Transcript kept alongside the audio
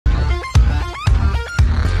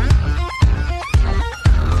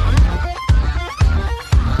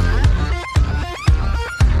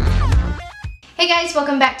guys,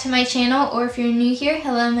 welcome back to my channel, or if you're new here,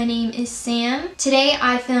 hello, my name is Sam. Today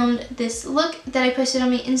I filmed this look that I posted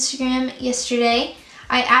on my Instagram yesterday.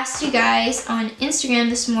 I asked you guys on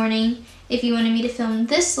Instagram this morning if you wanted me to film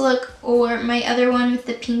this look or my other one with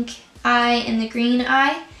the pink eye and the green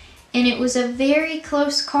eye, and it was a very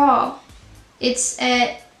close call.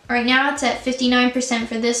 Right now it's at 59%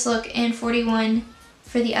 for this look and 41%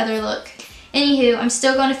 for the other look. Anywho, I'm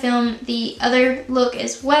still going to film the other look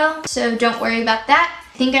as well, so don't worry about that.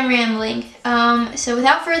 I think I'm rambling. So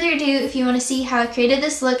without further ado, if you want to see how I created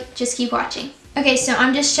this look, just keep watching. Okay, so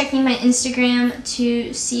I'm just checking my Instagram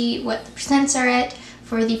to see what the percents are at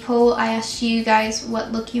for the poll. I asked you guys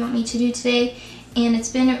what look you want me to do today, and it's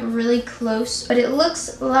been really close. But it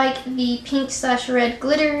looks like the pink/red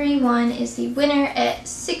glittery one is the winner at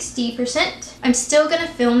 60%. I'm still going to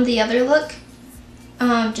film the other look,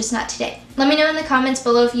 just not today. Let me know in the comments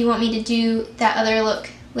below if you want me to do that other look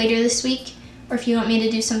later this week, or if you want me to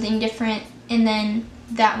do something different and then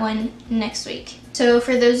that one next week. So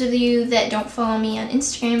for those of you that don't follow me on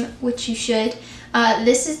Instagram, which you should,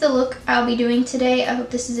 this is the look I'll be doing today. I hope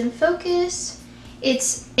this is in focus.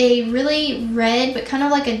 It's a really red, but kind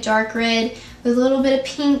of like a dark red with a little bit of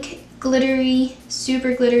pink, glittery,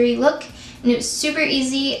 super glittery look. And it was super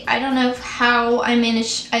easy. I don't know how I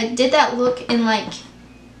managed. I did that look in like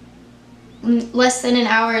less than an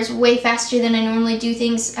hour. Is way faster than I normally do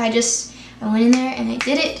things. I went in there and I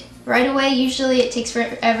did it right away. Usually it takes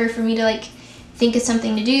forever for me to like think of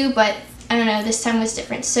something to do, but I don't know, this time was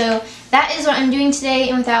different. So that is what I'm doing today,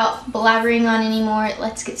 and without blabbering on anymore,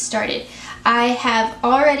 let's get started. I have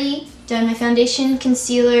already done my foundation,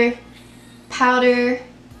 concealer, powder,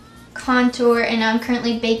 contour, and I'm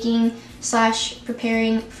currently baking /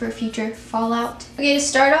 preparing for future fallout. Okay, to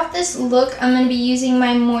start off this look, I'm going to be using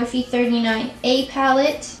my Morphe 39A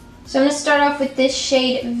palette. So I'm going to start off with this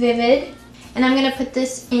shade Vivid, and I'm going to put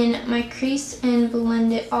this in my crease and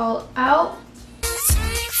blend it all out.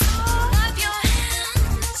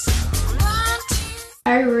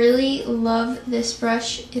 I really love this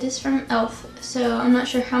brush. It is from e.l.f. So I'm not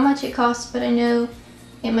sure how much it costs, but I know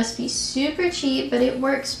it must be super cheap, but it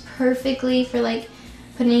works perfectly for like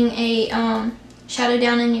putting a shadow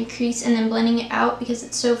down in your crease and then blending it out, because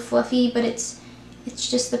it's so fluffy, but it's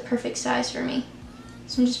just the perfect size for me.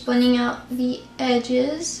 So I'm just blending out the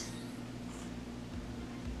edges.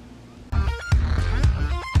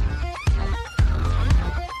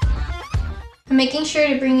 I'm making sure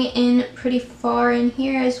to bring it in pretty far in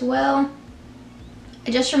here as well.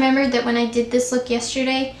 I just remembered that when I did this look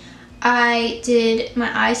yesterday, I did my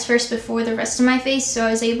eyes first before the rest of my face, so I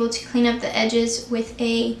was able to clean up the edges with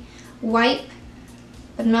a wipe,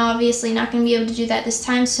 but I'm obviously not going to be able to do that this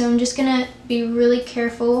time, so I'm just going to be really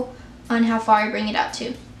careful on how far I bring it out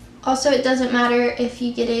to. Also, it doesn't matter if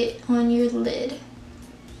you get it on your lid,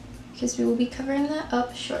 because we will be covering that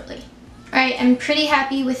up shortly. Alright, I'm pretty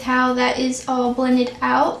happy with how that is all blended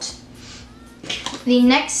out. The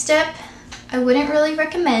next step I wouldn't really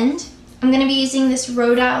recommend. I'm going to be using this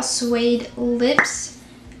RODIAL Suede Lips.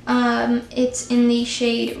 It's in the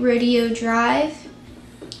shade Rodeo Drive.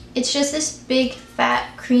 It's just this big,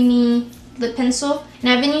 fat, creamy lip pencil.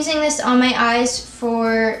 And I've been using this on my eyes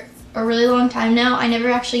for a really long time now. I never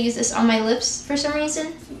actually use this on my lips for some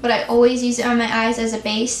reason, but I always use it on my eyes as a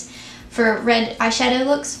base for red eyeshadow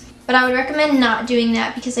looks. But I would recommend not doing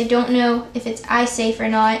that because I don't know if it's eye safe or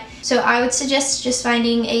not. So I would suggest just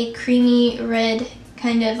finding a creamy red,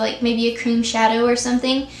 kind of like maybe a cream shadow or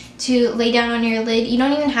something, to lay down on your lid. You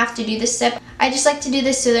don't even have to do this step. I just like to do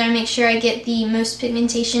this so that I make sure I get the most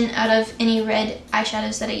pigmentation out of any red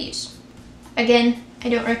eyeshadows that I use. Again, I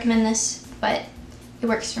don't recommend this, but it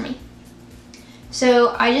works for me.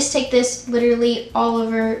 So I just take this literally all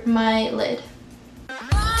over my lid.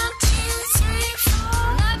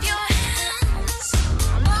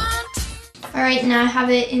 Alright, now I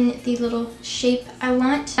have it in the little shape I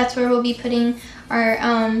want. That's where we'll be putting our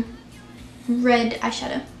red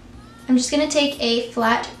eyeshadow. I'm just going to take a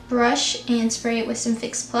flat brush and spray it with some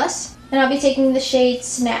Fix Plus. And I'll be taking the shade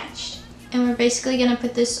Snatched. And we're basically going to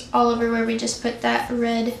put this all over where we just put that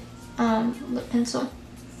red lip pencil.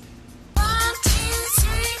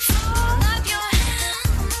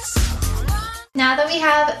 Now that we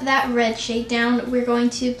have that red shade down, we're going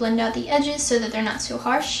to blend out the edges so that they're not so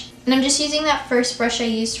harsh. And I'm just using that first brush I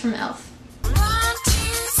used from e.l.f.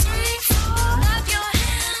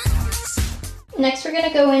 Next we're going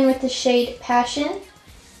to go in with the shade Passion.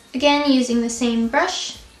 Again, using the same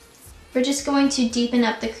brush. We're just going to deepen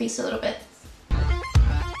up the crease a little bit.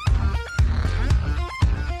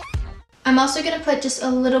 I'm also going to put just a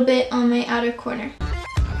little bit on my outer corner.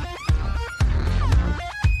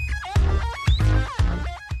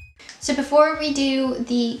 So before we do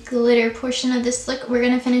the glitter portion of this look, we're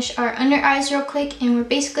going to finish our under eyes real quick, and we're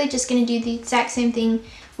basically just going to do the exact same thing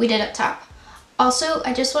we did up top. Also,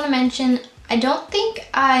 I just want to mention, I don't think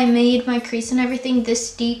I made my crease and everything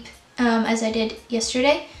this deep as I did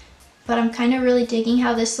yesterday, but I'm kind of really digging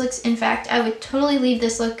how this looks. In fact, I would totally leave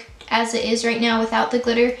this look as it is right now without the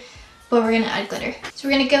glitter, but we're going to add glitter. So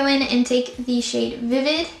we're going to go in and take the shade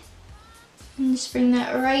Vivid and just bring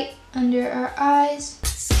that right under our eyes.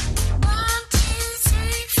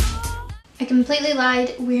 I completely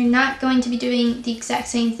lied. We're not going to be doing the exact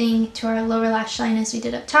same thing to our lower lash line as we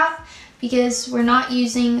did up top, because we're not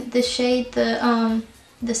using the shade, the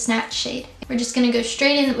Snatched shade. We're just going to go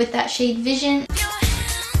straight in with that shade Vision.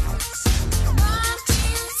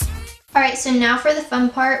 Alright, so now for the fun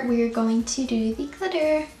part, we're going to do the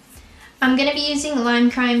glitter. I'm going to be using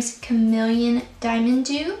LIMECRIME's Chameleon Diamond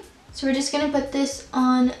Dew. So we're just going to put this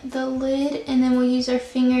on the lid, and then we'll use our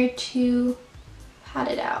finger to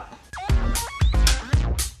pat it out.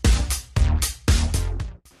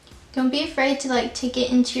 Don't be afraid to like take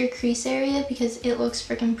it into your crease area because it looks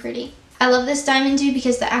freaking pretty. I love this Diamond Dew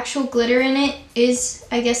because the actual glitter in it is,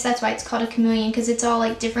 I guess that's why it's called a chameleon, because it's all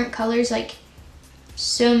like different colors, like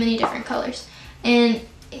so many different colors. And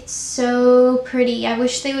it's so pretty. I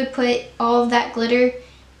wish they would put all of that glitter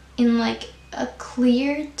in like a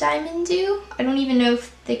clear Diamond Dew. I don't even know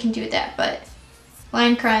if they can do that, but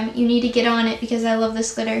LIMECRIME, you need to get on it because I love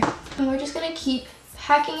this glitter. And we're just gonna keep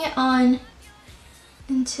packing it on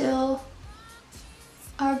until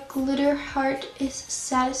our glitter heart is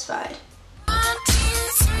satisfied.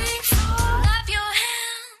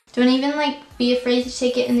 Don't even like be afraid to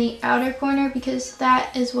take it in the outer corner because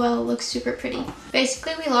that as well looks super pretty.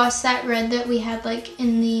 Basically we lost that red that we had like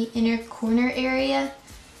in the inner corner area,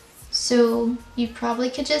 so you probably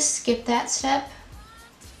could just skip that step.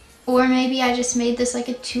 Or maybe I just made this like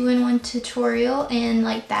a 2-in-1 tutorial and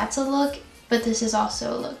like that's a look, but this is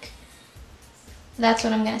also a look. That's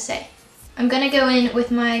what I'm gonna say. I'm gonna go in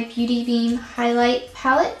with my Beauty Beam highlight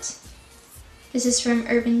palette. This is from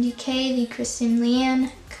Urban Decay, the Kristen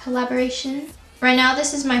Leanne collaboration. Right now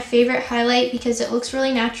this is my favorite highlight because it looks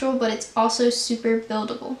really natural, but it's also super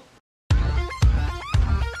buildable.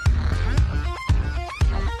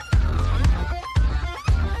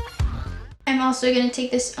 I'm also going to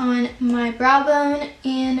take this on my brow bone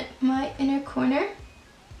and my inner corner.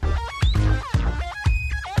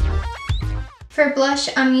 For blush,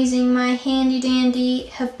 I'm using my handy dandy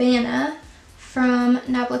Habana from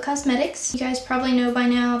NABLA Cosmetics. You guys probably know by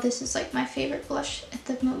now this is like my favorite blush at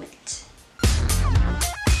the moment.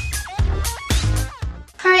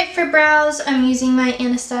 Alright, for brows, I'm using my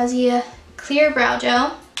Anastasia Clear Brow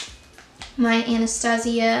Gel, my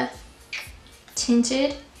Anastasia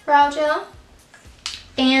Tinted Brow Gel,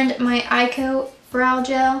 and my EYEKO Brow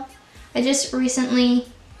Gel. I just recently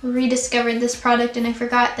rediscovered this product and I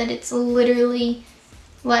forgot that it's literally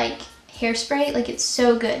like hairspray, like it's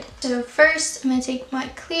so good. So first I'm going to take my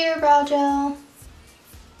clear brow gel.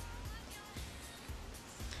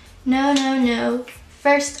 No.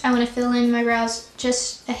 First I want to fill in my brows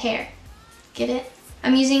just a hair. Get it?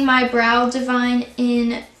 I'm using my Brow Divine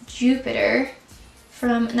in Jupiter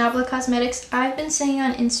from NABLA Cosmetics. I've been saying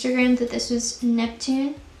on Instagram that this was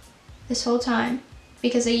Neptune this whole time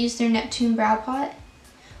because I used their Neptune brow pot.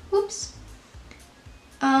 Whoops.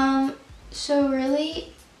 So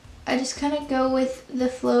really, I just kind of go with the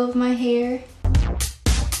flow of my hair.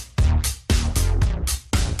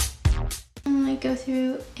 And I go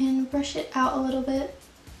through and brush it out a little bit.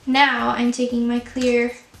 Now I'm taking my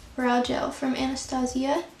clear brow gel from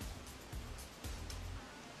Anastasia.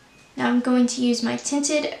 Now I'm going to use my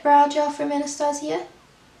tinted brow gel from Anastasia.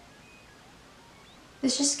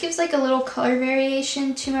 This just gives like a little color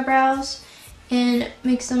variation to my brows and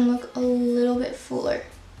makes them look a little bit fuller.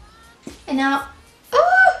 And now,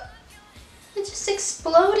 oh, it just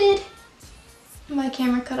exploded. My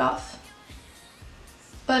camera cut off.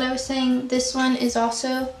 But I was saying this one is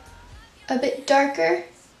also a bit darker,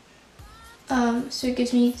 so it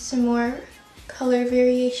gives me some more color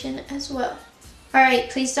variation as well. Alright,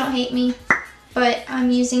 please don't hate me, but I'm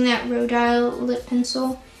using that RODIAL lip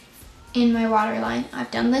pencil in my waterline.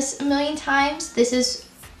 I've done this a million times. This is,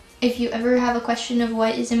 if you ever have a question of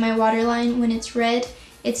what is in my waterline when it's red,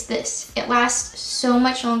 it's this. It lasts so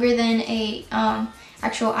much longer than a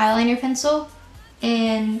actual eyeliner pencil,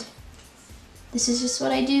 and this is just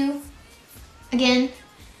what I do. Again,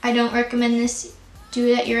 I don't recommend this. Do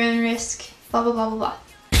it at your own risk. Blah, blah, blah, blah, blah.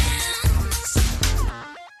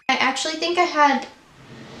 I actually think I had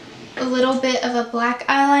a little bit of a black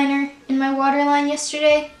eyeliner in my waterline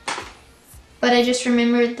yesterday, but I just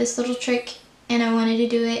remembered this little trick and I wanted to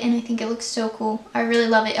do it, and I think it looks so cool. I really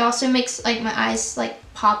love it. It also makes like my eyes like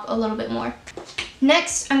pop a little bit more.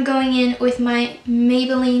 Next, I'm going in with my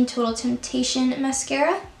Maybelline Total Temptation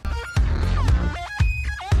mascara.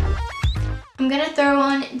 I'm gonna throw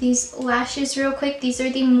on these lashes real quick. These are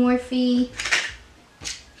the Morphe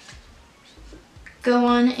Go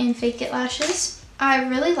On and Fake It lashes. I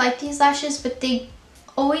really like these lashes, but they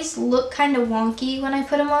always look kind of wonky when I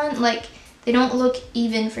put them on. Like, they don't look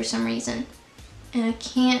even for some reason. And I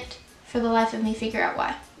can't for the life of me figure out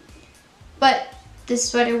why. But this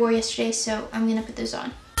is what I wore yesterday, so I'm gonna put those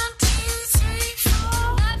on.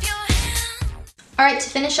 Alright, to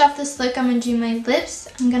finish off this look, I'm going to do my lips.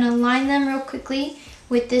 I'm going to line them real quickly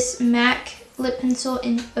with this MAC lip pencil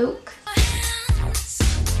in Oak.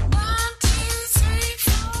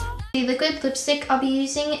 The liquid lipstick I'll be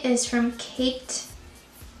using is from Caked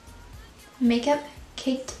Makeup.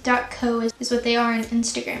 Caked.co is what they are on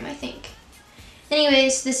Instagram, I think.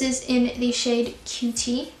 Anyways, this is in the shade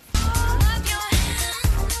Cutie.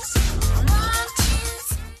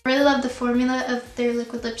 I really love the formula of their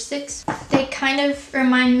liquid lipsticks. They kind of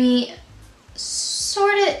remind me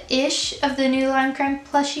sorta-ish of the new LIMECRIME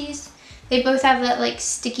plushies. They both have that like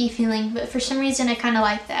sticky feeling, but for some reason I kind of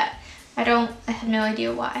like that. I have no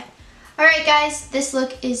idea why. Alright guys, this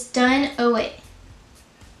look is done. Oh wait.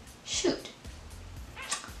 Shoot.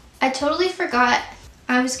 I totally forgot.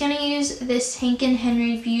 I was gonna use this Hank &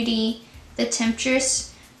 Henry Beauty, the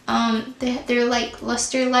Temptress. Their like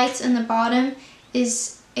luster lights in the bottom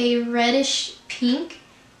is a reddish pink,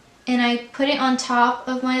 and I put it on top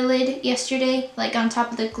of my lid yesterday, like on top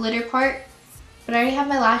of the glitter part, but I already have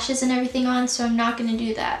my lashes and everything on, so I'm not going to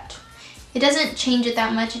do that. It doesn't change it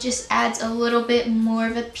that much, it just adds a little bit more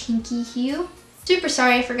of a pinky hue. Super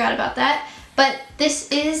sorry I forgot about that, but this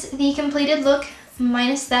is the completed look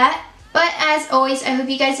minus that. But as always, I hope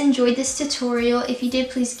you guys enjoyed this tutorial. If you did,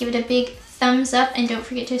 please give it a big thumbs up and don't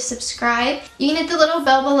forget to subscribe. You can hit the little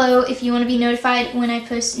bell below if you want to be notified when I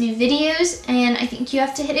post new videos, and I think you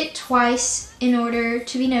have to hit it twice in order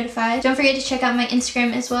to be notified. Don't forget to check out my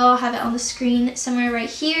Instagram as well. I'll have it on the screen somewhere right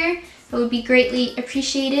here. It would be greatly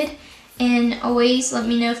appreciated. And always let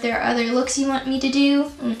me know if there are other looks you want me to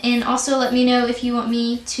do, and also let me know if you want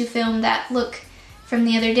me to film that look from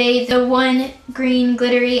the other day, the one green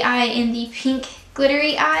glittery eye and the pink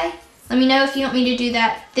glittery eye. Let me know if you want me to do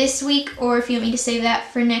that this week or if you want me to save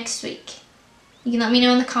that for next week. You can let me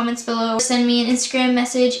know in the comments below or send me an Instagram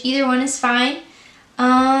message. Either one is fine.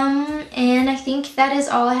 And I think that is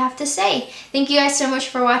all I have to say. Thank you guys so much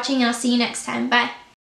for watching, and I'll see you next time. Bye.